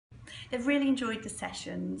They've really enjoyed the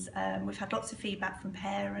sessions. We've had lots of feedback from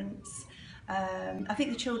parents. I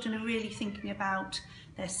think the children are really thinking about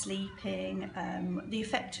their sleeping, the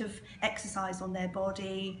effect of exercise on their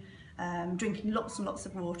body, drinking lots and lots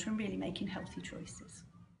of water and really making healthy choices.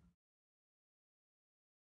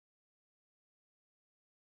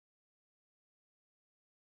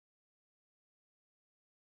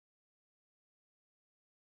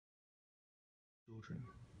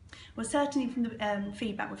 Well, certainly from the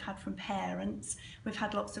feedback we've had from parents, we've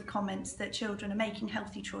had lots of comments that children are making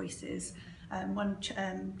healthy choices. One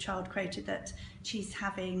child quoted that she's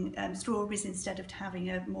having strawberries instead of having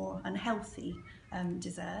a more unhealthy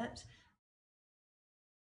dessert.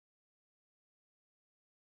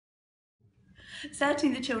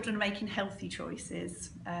 Certainly the children are making healthy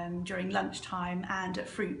choices during lunchtime and at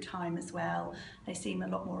fruit time as well. They seem a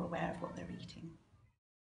lot more aware of what they're eating.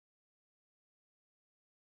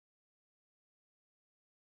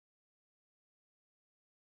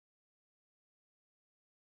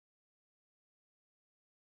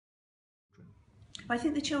 I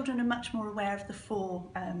think the children are much more aware of the four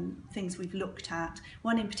things we've looked at.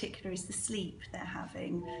 One in particular is the sleep they're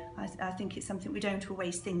having. I think it's something we don't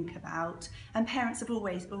always think about. And parents have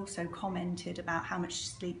always also commented about how much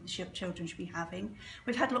sleep the children should be having.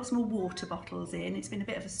 We've had lots more water bottles in. It's been a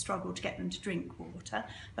bit of a struggle to get them to drink water,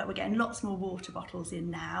 but we're getting lots more water bottles in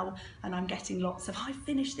now. And I'm getting lots of, I've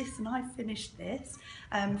finished this and I've finished this.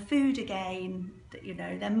 Food again, you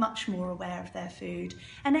know, they're much more aware of their food.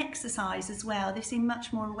 And exercise as well. They seem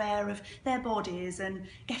much more aware of their bodies and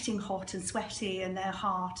getting hot and sweaty and their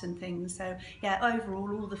heart and things. So yeah,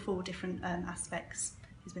 overall, all the four different aspects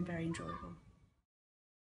has been very enjoyable.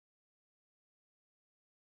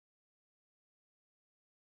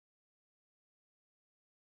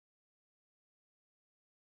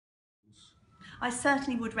 I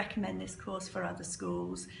certainly would recommend this course for other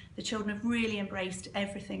schools. The children have really embraced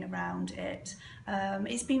everything around it.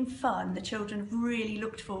 It's been fun. The children have really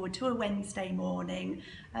looked forward to a Wednesday morning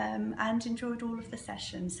and enjoyed all of the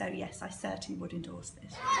sessions. So yes, I certainly would endorse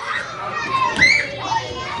this.